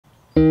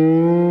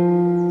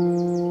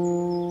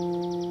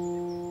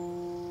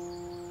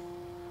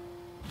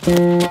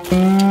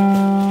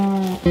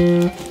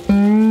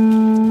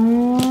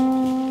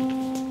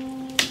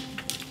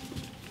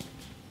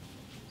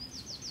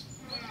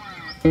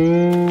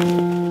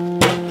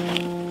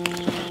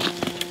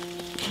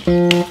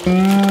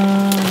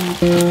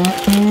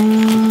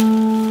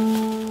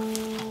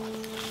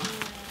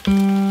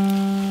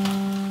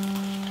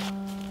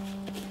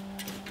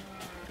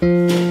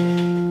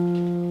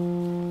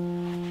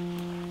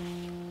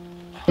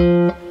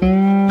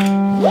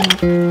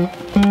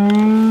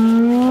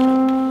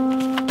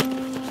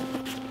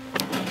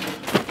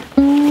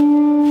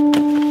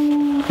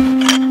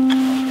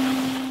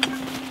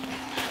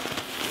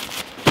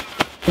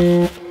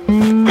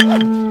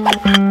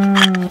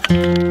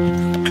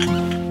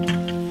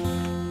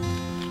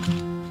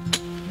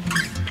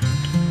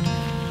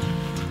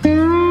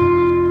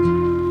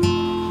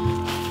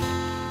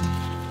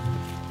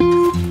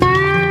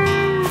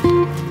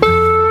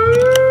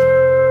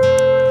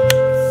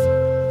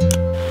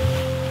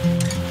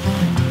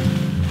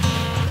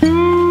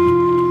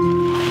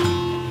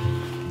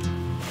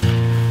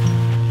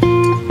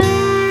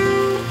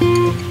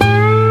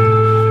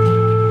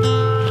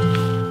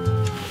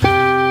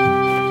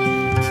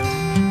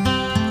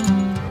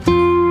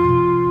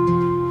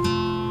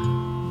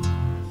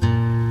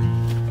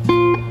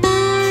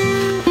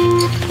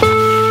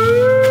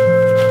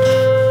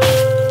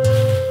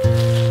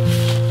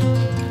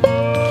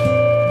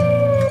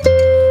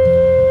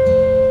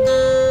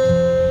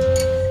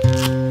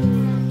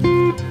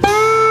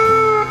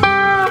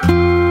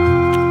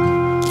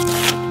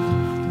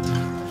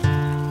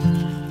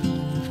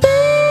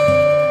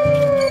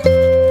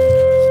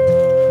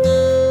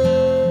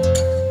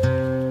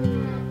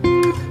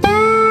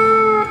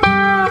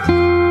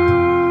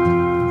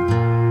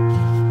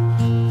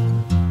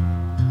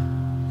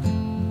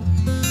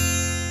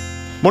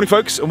Morning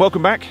folks, and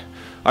welcome back.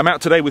 I'm out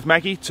today with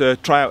Maggie to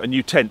try out a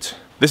new tent.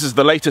 This is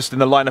the latest in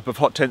the lineup of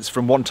hot tents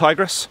from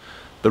OneTigris,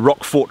 the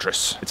Rock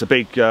Fortress. It's a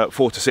big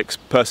 4 to 6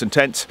 person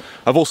tent.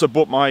 I've also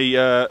brought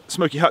my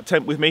smoky hut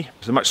tent with me.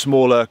 It's a much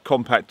smaller,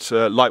 compact,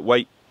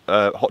 lightweight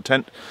hot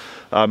tent,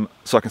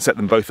 so I can set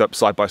them both up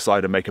side by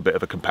side and make a bit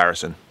of a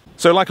comparison.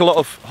 So like a lot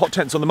of hot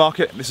tents on the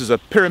market, this is a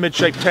pyramid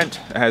shaped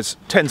tent. It has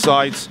 10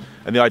 sides,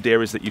 and the idea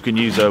is that you can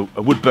use a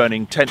wood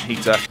burning tent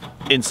heater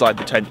inside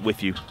the tent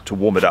with you to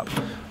warm it up.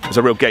 It's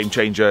a real game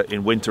changer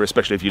in winter,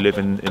 especially if you live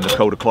in the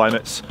colder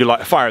climates. You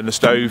light a fire in the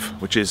stove,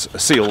 which is a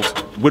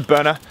sealed wood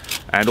burner,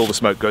 and all the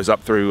smoke goes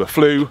up through a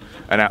flue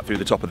and out through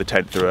the top of the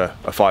tent through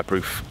a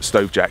fireproof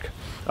stove jack.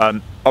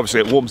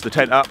 Obviously it warms the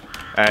tent up,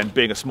 and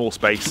being a small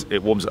space,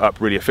 it warms it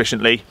up really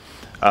efficiently,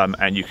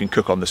 and you can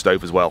cook on the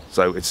stove as well.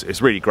 So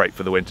it's really great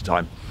for the winter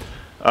time.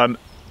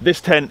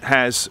 This tent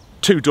has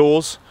 2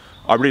 doors.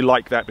 I really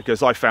like that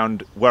because I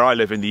found where I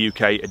live in the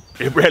UK,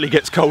 it rarely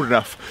gets cold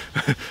enough,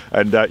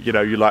 and you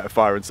know, you light a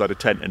fire inside a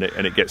tent and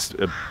it gets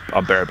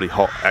unbearably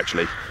hot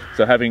actually.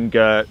 So having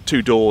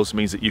 2 doors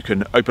means that you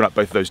can open up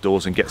both of those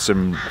doors and get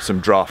some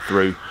draft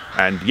through.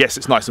 And yes,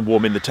 it's nice and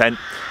warm in the tent,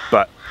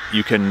 but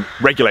you can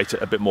regulate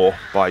it a bit more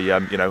by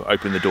you know,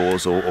 opening the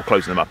doors or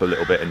closing them up a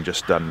little bit and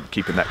just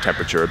keeping that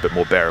temperature a bit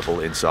more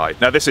bearable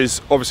inside. Now this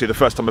is obviously the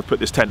first time I've put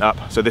this tent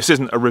up, so this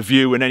isn't a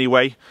review in any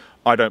way.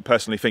 I don't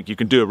personally think you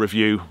can do a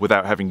review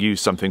without having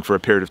used something for a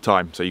period of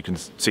time, so you can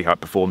see how it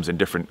performs in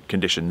different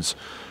conditions.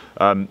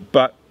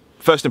 But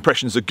first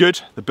impressions are good.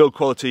 The build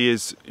quality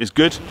is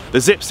good. The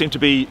zips seem to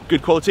be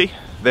good quality.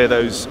 They're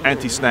those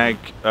anti-snag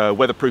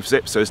weatherproof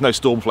zips, so there's no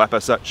storm flap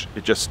as such.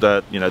 It just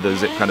you know, the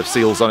zip kind of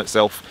seals on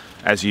itself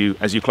as you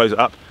close it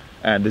up,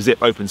 and the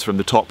zip opens from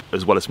the top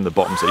as well as from the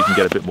bottom, so you can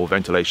get a bit more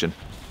ventilation.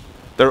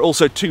 There are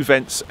also 2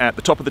 vents at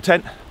the top of the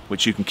tent,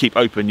 which you can keep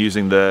open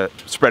using the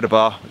spreader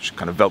bar, which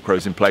kind of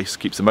velcros in place,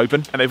 keeps them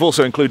open. And they've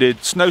also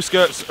included snow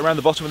skirts around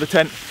the bottom of the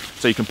tent,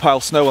 so you can pile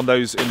snow on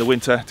those in the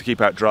winter to keep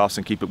out drafts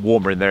and keep it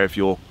warmer in there if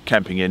you're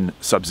camping in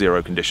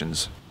sub-zero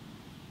conditions.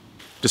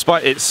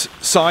 Despite its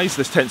size,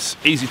 this tent's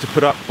easy to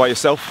put up by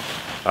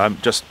yourself.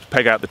 Just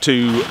peg out the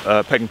 2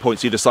 pegging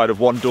points either side of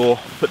one door,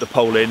 put the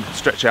pole in,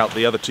 stretch out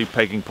the other 2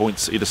 pegging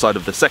points either side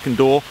of the second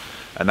door,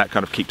 and that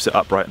kind of keeps it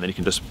upright, and then you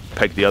can just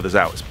peg the others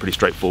out. It's pretty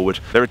straightforward.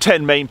 There are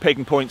 10 main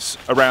pegging points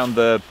around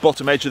the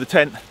bottom edge of the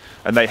tent,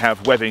 and they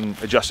have webbing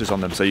adjusters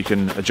on them, so you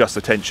can adjust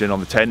the tension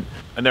on the tent.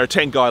 And there are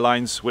 10 guy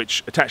lines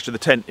which attach to the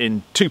tent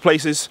in 2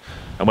 places,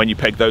 and when you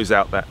peg those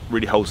out, that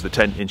really holds the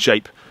tent in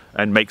shape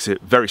and makes it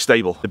very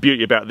stable. The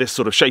beauty about this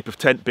sort of shape of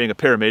tent being a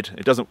pyramid,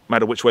 it doesn't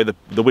matter which way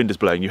the wind is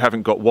blowing. You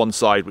haven't got one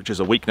side which is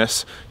a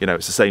weakness, you know,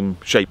 it's the same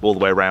shape all the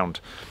way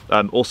around.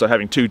 Also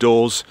having 2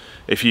 doors,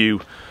 if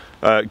you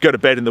go to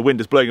bed and the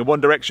wind is blowing in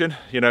one direction,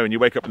 you know, and you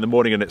wake up in the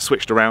morning and it's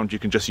switched around, you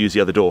can just use the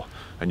other door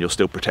and you're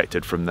still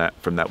protected from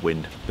that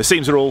wind. The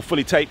seams are all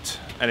fully taped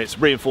and it's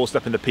reinforced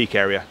up in the peak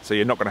area, so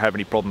you're not going to have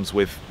any problems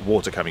with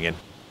water coming in.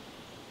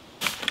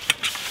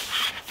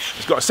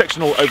 It's got a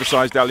sectional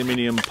oversized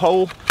aluminium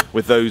pole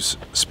with those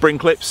spring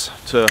clips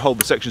to hold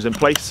the sections in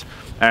place,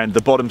 and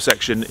the bottom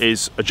section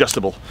is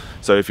adjustable,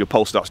 so if your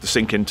pole starts to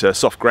sink into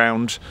soft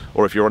ground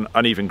or if you're on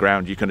uneven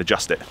ground, you can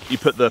adjust it. You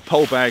put the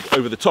pole bag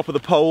over the top of the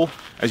pole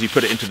as you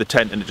put it into the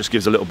tent, and it just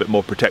gives a little bit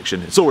more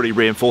protection. It's already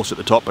reinforced at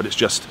the top, but it's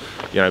just,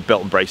 you know,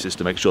 belt and braces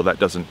to make sure that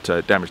doesn't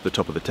damage the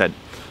top of the tent.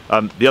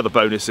 The other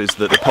bonus is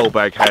that the pole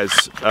bag has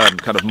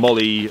kind of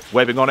molly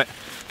webbing on it,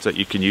 so that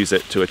you can use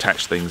it to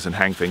attach things and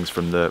hang things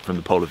from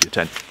the pole of your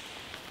tent.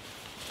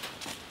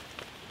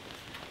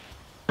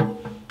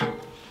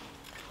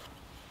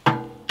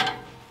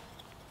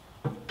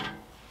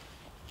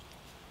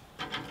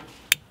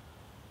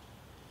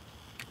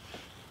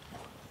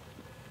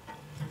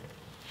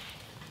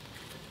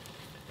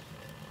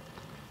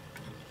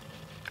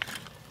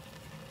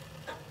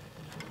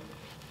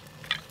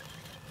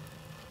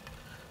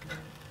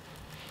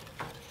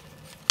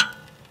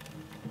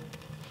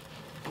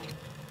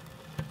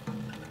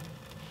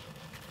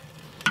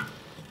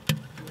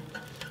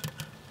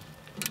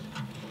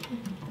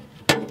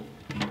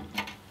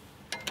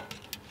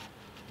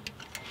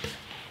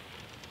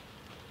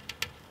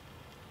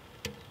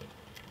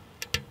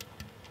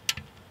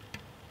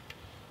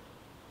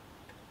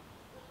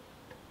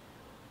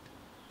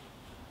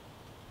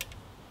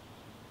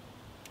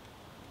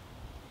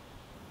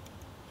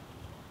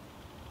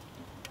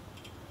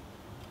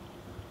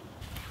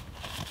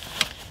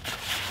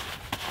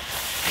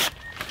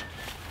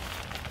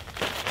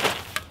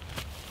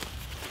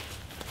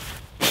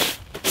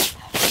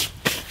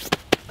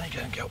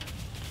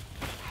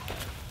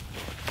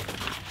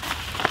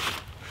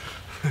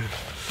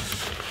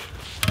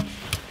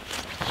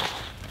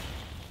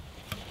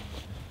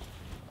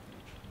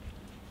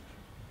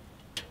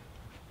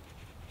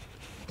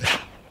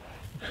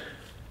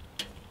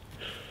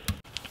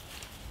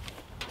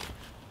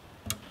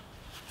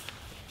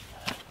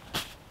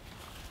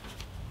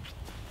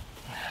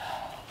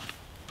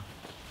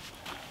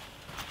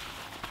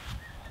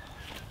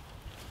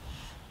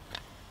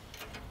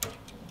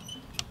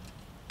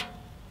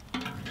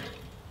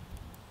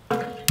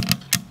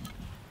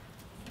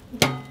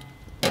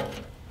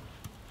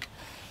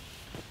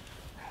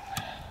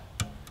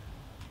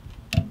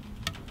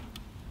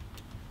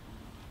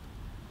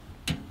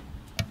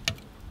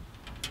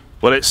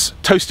 Well, it's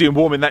toasty and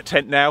warm in that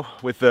tent now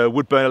with the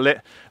wood burner lit.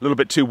 A little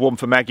bit too warm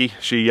for Maggie.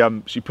 She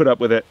put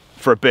up with it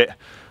for a bit,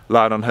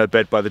 lying on her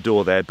bed by the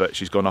door there, but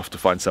she's gone off to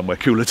find somewhere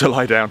cooler to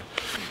lie down.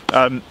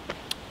 I'm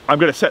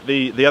going to set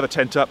the other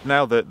tent up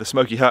now, the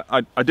smoky hut.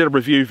 I did a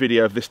review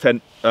video of this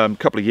tent a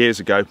couple of years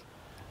ago.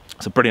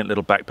 It's a brilliant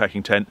little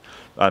backpacking tent,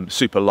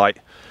 super light,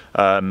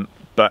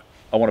 but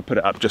I want to put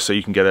it up just so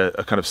you can get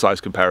a kind of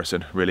size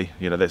comparison. Really,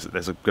 you know, there's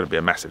going to be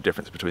a massive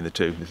difference between the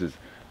two. This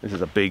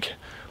is a big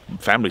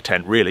family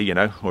tent, really, you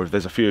know, or if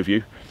there's a few of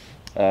you,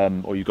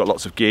 or you've got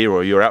lots of gear,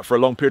 or you're out for a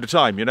long period of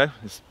time, you know,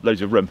 there's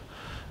loads of room.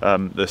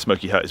 The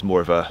smoky hut is more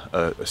of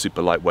a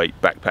super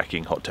lightweight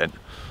backpacking hot tent,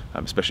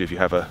 especially if you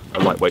have a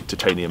lightweight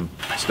titanium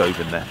stove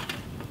in there.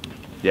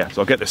 Yeah,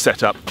 so I'll get this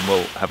set up and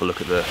we'll have a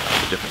look at the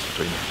difference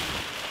between them.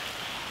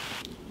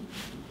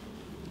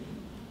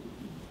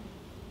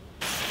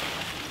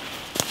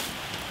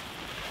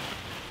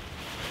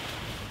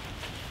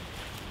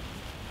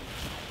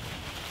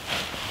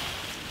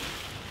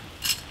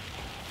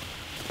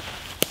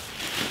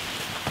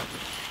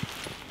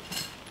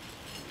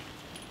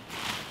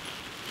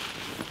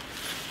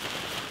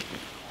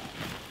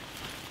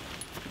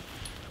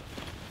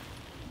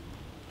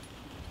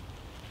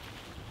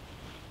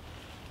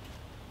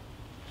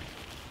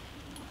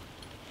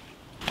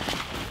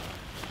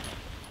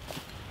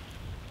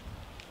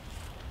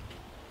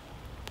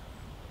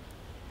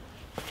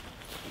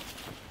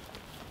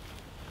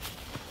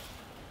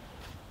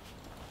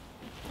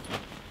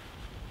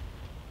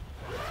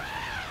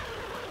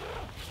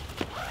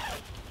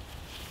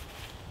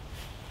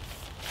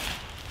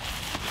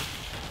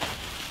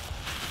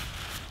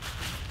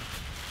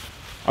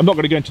 I'm not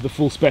going to go into the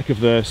full spec of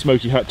the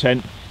smoky hut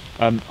tent.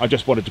 I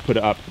just wanted to put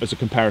it up as a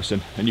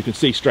comparison, and you can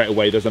see straight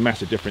away there's a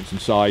massive difference in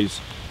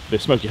size. The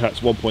smoky hut's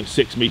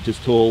 1.6 meters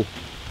tall,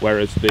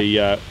 whereas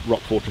the Rock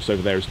Fortress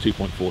over there is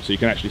 2.4, so you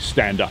can actually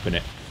stand up in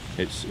it.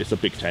 It's a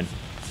big tent,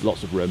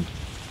 lots of room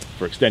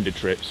for extended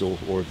trips,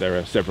 or if there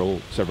are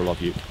several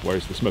of you,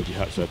 whereas the smoky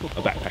hut's a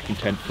backpacking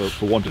tent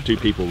for 1 to 2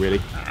 people,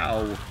 really.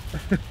 Ow.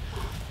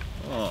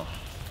 Oh.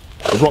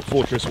 The Rock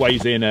Fortress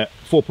weighs in at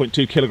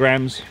 4.2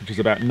 kilograms, which is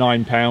about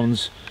 9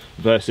 pounds,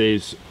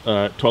 versus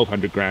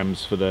 1,200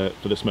 grams for the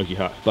smoky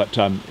hut. But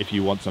if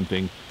you want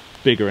something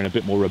bigger and a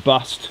bit more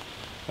robust,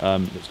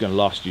 that's going to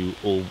last you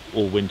all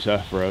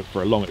winter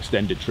for a long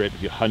extended trip,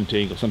 if you're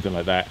hunting or something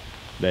like that,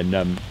 then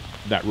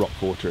that Rock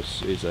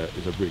Fortress is a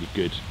really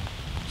good,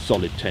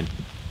 solid tent.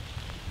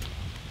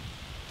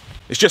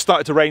 It's just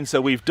started to rain,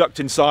 so we've ducked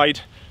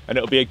inside, and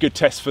it'll be a good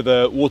test for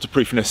the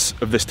waterproofness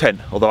of this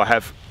tent, although I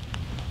have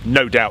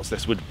no doubts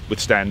this would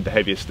withstand the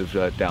heaviest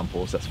of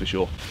downpours, that's for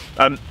sure.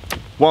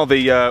 While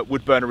the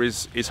wood burner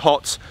is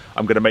hot,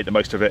 I'm going to make the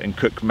most of it and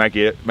cook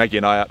Maggie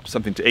and I up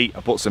something to eat. I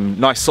bought some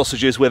nice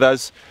sausages with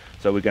us,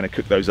 so we're going to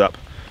cook those up.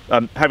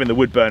 Having the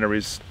wood burner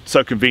is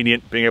so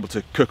convenient, being able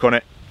to cook on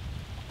it.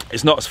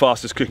 It's not as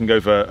fast as cooking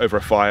over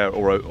a fire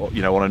or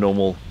you know, on a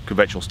normal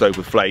conventional stove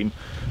with flame,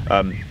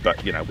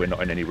 but you know, we're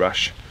not in any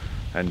rush.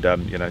 And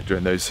you know,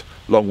 during those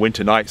long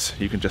winter nights,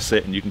 you can just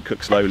sit and you can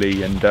cook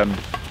slowly and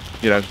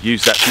you know,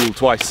 use that fuel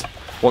twice.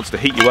 Wants to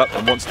heat you up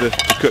and wants to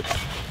cook.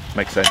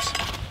 Makes sense.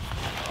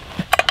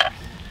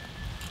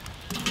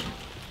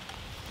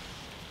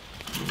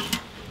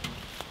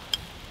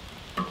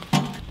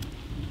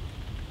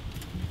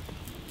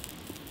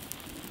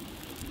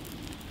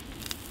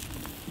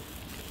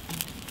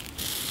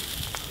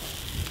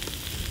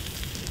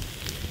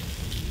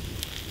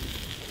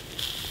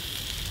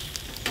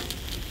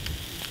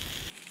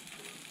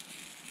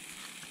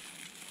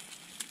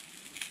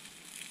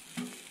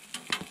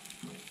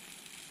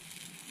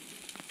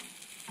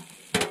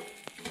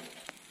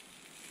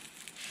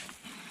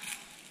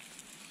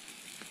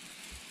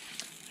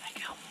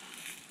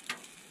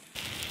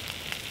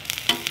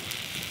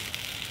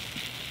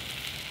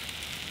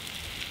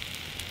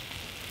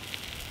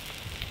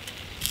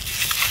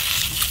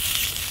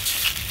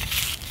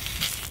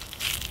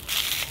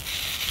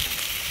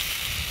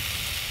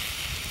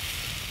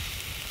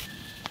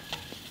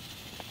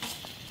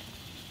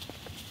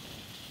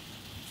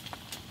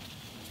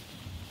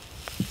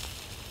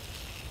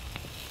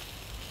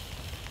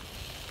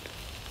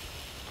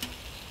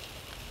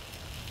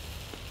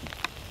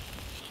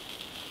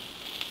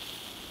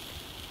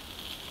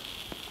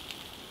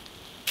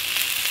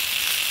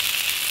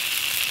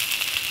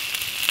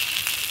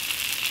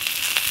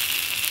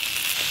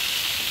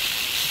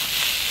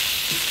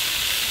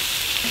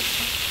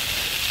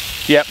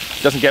 Yep,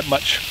 doesn't get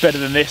much better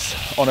than this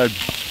on a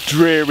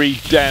dreary,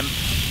 damp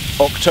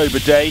October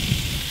day.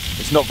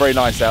 It's not very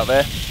nice out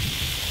there.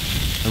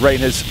 The rain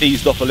has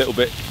eased off a little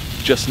bit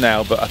just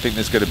now, but I think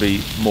there's going to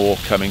be more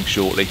coming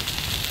shortly.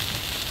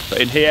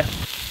 But in here,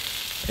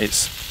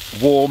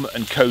 it's warm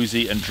and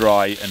cozy and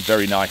dry and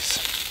very nice.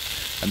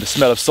 And the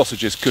smell of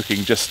sausages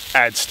cooking just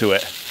adds to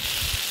it.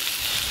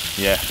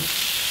 Yeah,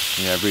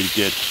 really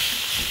good.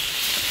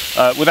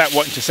 Without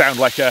wanting to sound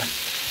like an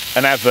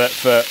advert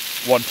for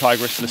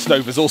OneTigris, the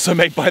stove is also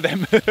made by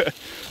them.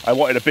 I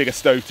wanted a bigger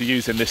stove to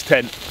use in this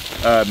tent,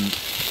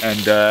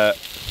 and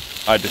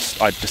I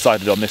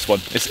decided on this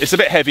one. It's a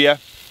bit heavier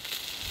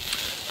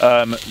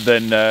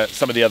than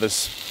some of the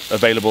others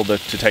available, the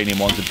titanium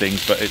ones and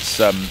things, but it's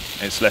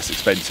less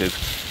expensive,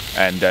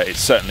 and it's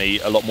certainly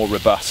a lot more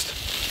robust.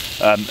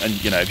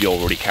 And you know, if you're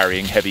already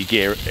carrying heavy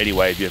gear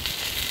anyway, if you're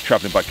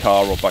traveling by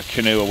car or by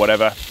canoe or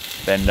whatever,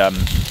 then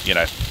you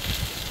know,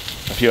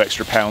 a few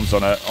extra pounds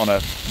on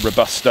a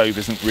robust stove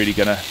isn't really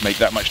going to make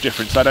that much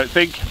difference, I don't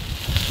think.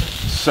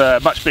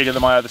 It's much bigger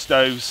than my other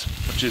stoves,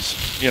 which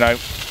is, you know,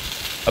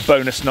 a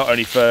bonus not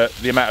only for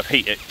the amount of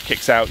heat it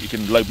kicks out. You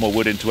can load more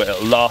wood into it,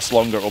 it'll last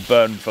longer, it'll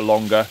burn for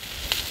longer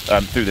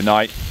through the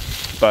night,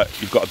 but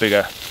you've got a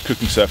bigger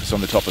cooking surface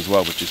on the top as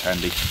well, which is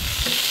handy.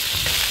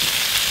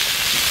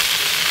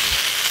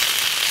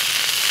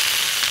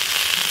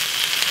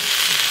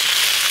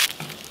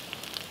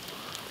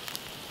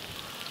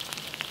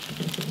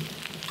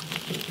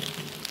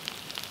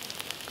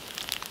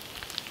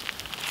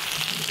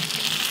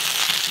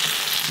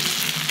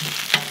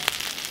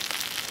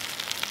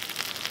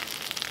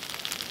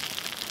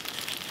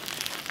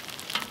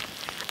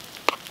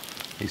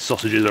 These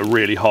sausages are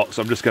really hot,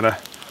 so I'm just going to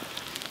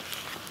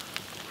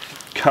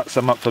cut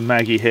some up for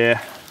Maggie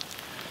here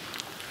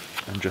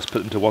and just put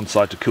them to one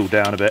side to cool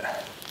down a bit,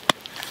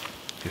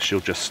 because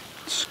she'll just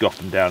scoff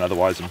them down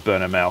otherwise and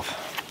burn her mouth,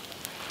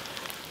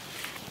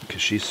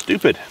 because she's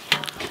stupid.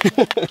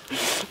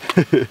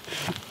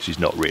 She's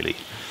not really.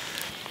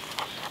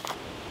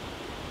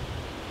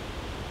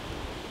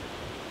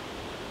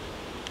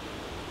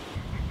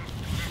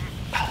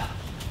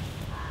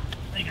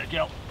 There you go,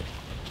 girl.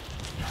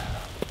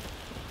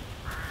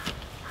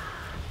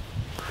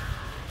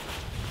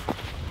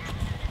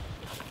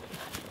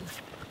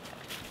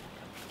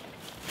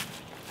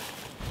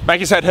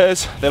 Maggie's had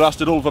hers. They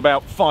lasted all of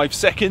about 5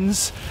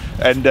 seconds,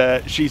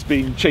 and she's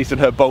been chasing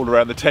her bowl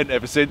around the tent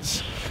ever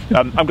since.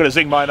 I'm going to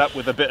zing mine up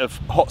with a bit of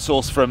hot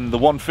sauce from the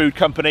One Food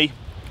Company,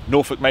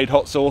 Norfolk made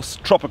hot sauce.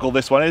 Tropical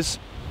this one is.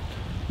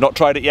 Not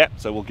tried it yet,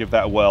 so we'll give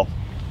that a whirl.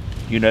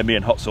 You know me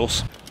and hot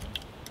sauce.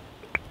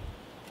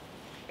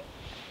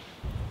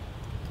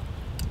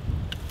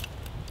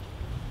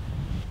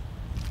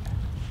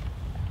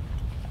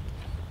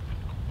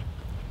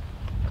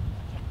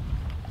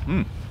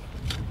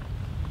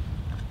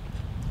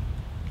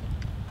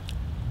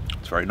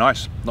 Very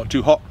nice, not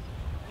too hot,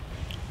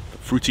 but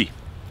fruity.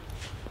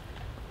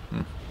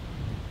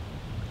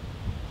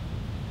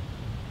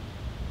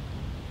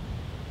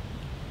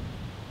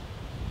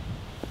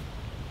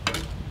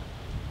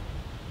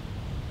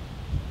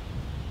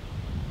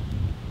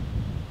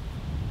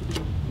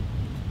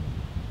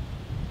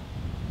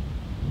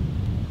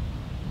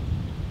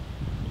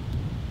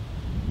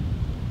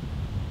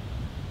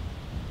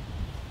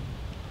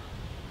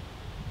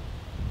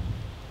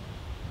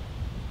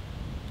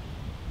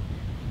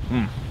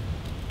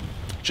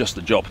 Just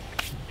the job.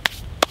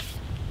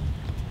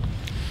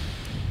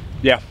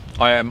 Yeah,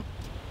 I am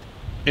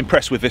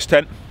impressed with this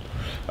tent.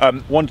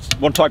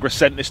 OneTigris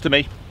sent this to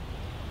me,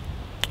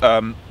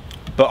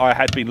 but I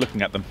had been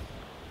looking at them,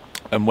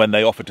 and when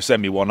they offered to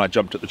send me one, I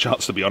jumped at the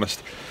chance, to be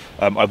honest.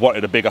 I've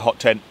wanted a bigger hot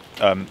tent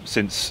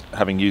since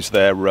having used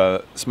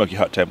their smoky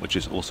hut tent, which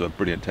is also a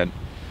brilliant tent.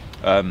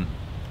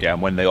 Yeah,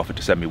 and when they offered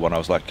to send me one, I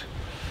was like,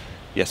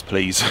 yes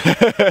please.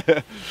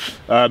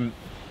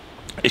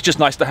 It's just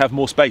nice to have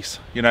more space,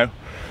 you know.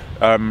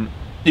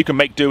 You can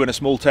make do in a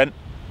small tent,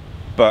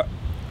 but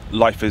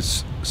life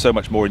is so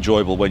much more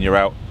enjoyable when you're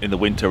out in the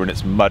winter and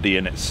it's muddy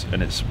and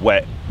it's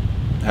wet.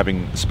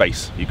 Having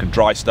space, you can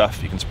dry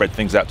stuff, you can spread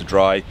things out to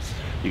dry,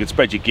 you can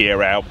spread your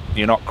gear out,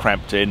 you're not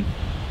cramped in.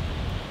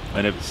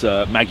 And if it's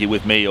Maggie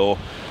with me, or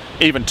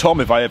even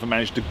Tom, if I ever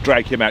manage to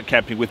drag him out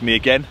camping with me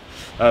again,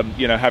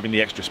 you know, having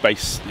the extra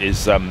space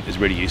is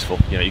really useful.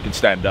 You know, you can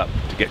stand up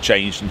to get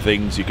changed and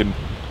things, you can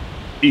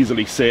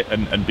easily sit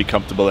and be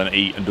comfortable and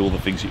eat and do all the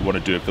things that you want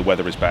to do if the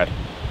weather is bad.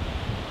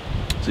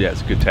 So yeah, it's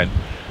a good tent,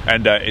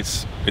 and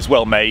it's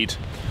well made,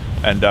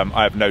 and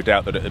I have no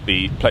doubt that it would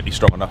be plenty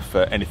strong enough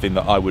for anything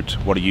that I would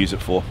want to use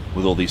it for,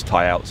 with all these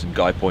tie outs and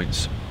guy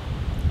points,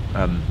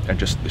 and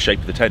just the shape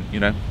of the tent, you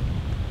know.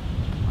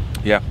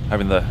 Yeah,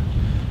 having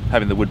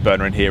the wood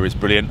burner in here is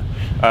brilliant.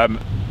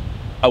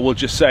 I will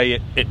just say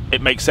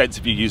it makes sense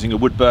if you're using a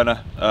wood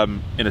burner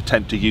in a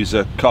tent to use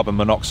a carbon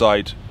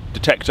monoxide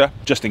detector,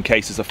 just in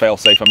case as a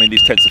fail-safe. I mean,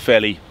 these tents are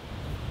fairly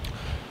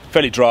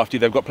drafty,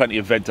 they've got plenty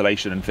of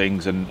ventilation and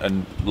things,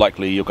 and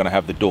likely you're going to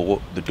have the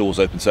doors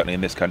open, certainly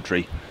in this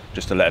country,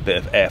 just to let a bit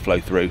of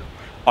airflow through.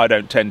 I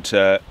don't tend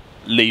to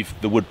leave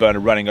the wood burner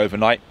running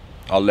overnight.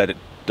 I'll let it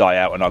die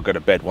out and I'll go to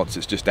bed once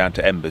it's just down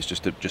to embers,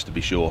 just to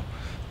be sure.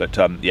 But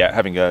yeah,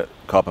 having a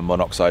carbon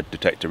monoxide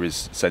detector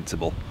is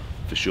sensible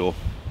for sure.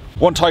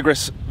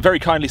 OneTigris very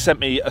kindly sent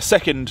me a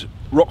second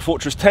Rock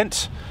Fortress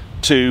tent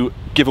to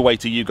give away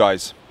to you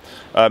guys.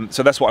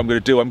 So that's what I'm going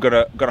to do. I'm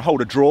going to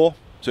hold a draw.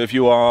 So if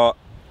you are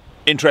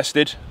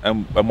interested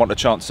and want a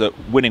chance at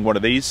winning one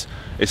of these,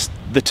 it's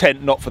the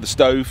tent, not for the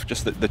stove,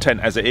 just the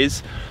tent as it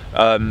is,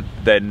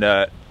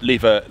 then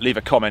leave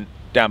a comment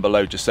down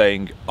below just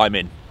saying I'm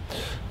in.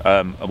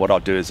 And what I'll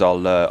do is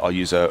I'll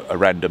use a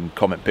random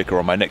comment picker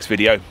on my next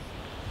video,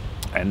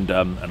 and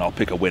I'll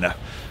pick a winner.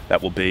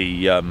 That will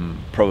be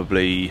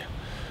probably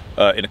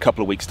in a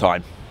couple of weeks'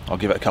 time. I'll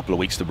give it a couple of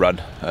weeks to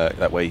run.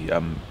 That way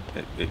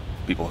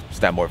people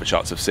stand more of a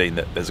chance of seeing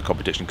that there's a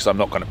competition, because I'm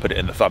not going to put it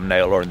in the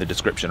thumbnail or in the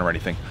description or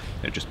anything.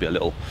 It'll just be a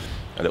little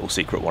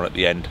secret one at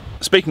the end.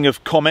 Speaking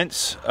of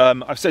comments,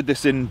 I've said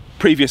this in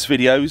previous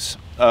videos,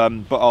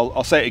 but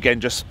I'll say it again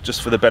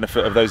just for the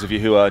benefit of those of you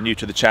who are new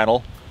to the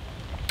channel.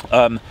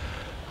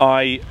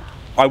 I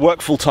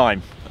work full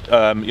time.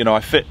 You know,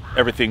 I fit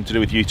everything to do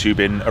with YouTube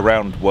in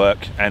around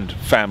work and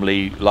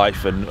family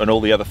life and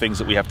all the other things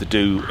that we have to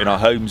do in our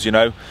homes, you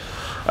know,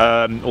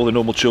 all the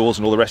normal chores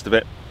and all the rest of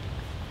it.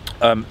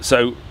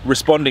 So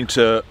responding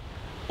to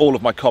all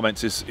of my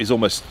comments is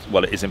almost,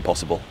 well, it is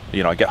impossible.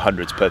 You know, I get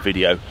hundreds per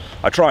video.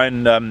 I try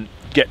and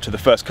get to the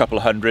first couple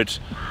of hundred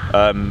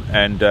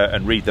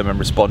and read them and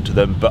respond to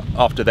them, but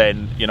after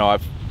then, you know,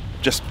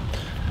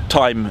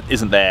 time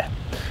isn't there,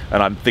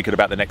 and I'm thinking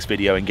about the next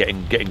video and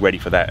getting ready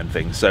for that and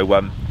things.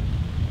 So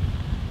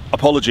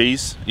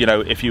apologies, you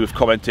know, if you have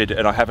commented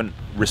and I haven't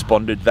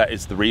responded. That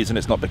is the reason.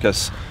 It's not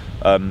because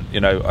you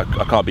know,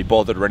 I can't be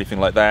bothered or anything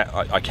like that.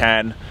 I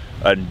can,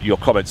 and your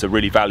comments are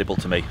really valuable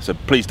to me, so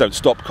please don't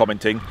stop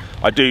commenting.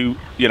 I do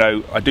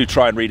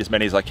try and read as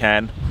many as I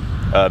can.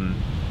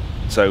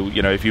 So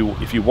you know, if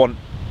you want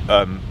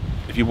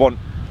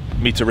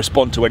me to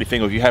respond to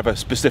anything, or if you have a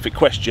specific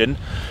question,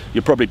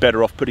 you're probably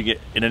better off putting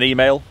it in an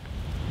email.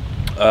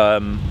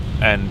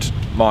 And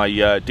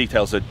my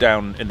details are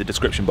down in the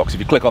description box. If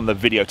you click on the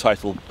video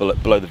title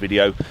below the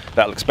video,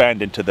 that'll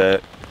expand into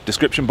the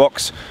description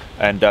box,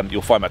 and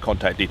you'll find my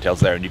contact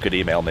details there, and you could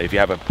email me if you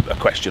have a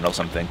question or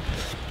something.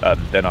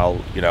 Then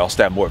I'll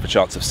stand more of a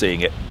chance of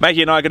seeing it.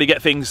 Maggie and I are going to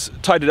get things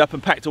tidied up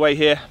and packed away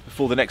here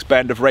before the next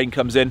band of rain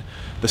comes in.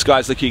 The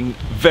sky's looking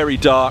very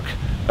dark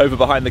over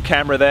behind the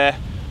camera there,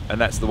 and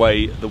that's the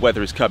way the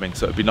weather is coming,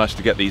 so it'd be nice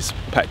to get these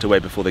packed away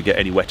before they get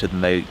any wetter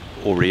than they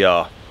already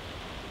are.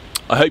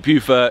 I hope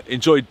you've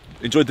enjoyed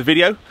the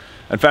video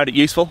and found it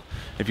useful.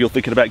 If you're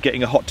thinking about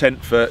getting a hot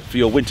tent for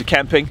your winter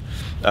camping,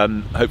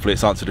 hopefully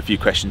it's answered a few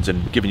questions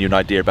and given you an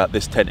idea about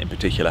this tent in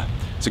particular.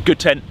 It's a good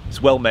tent, it's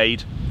well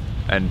made,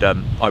 and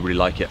I really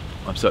like it.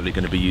 I'm certainly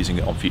going to be using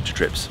it on future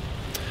trips.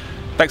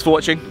 Thanks for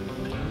watching,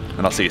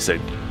 and I'll see you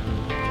soon.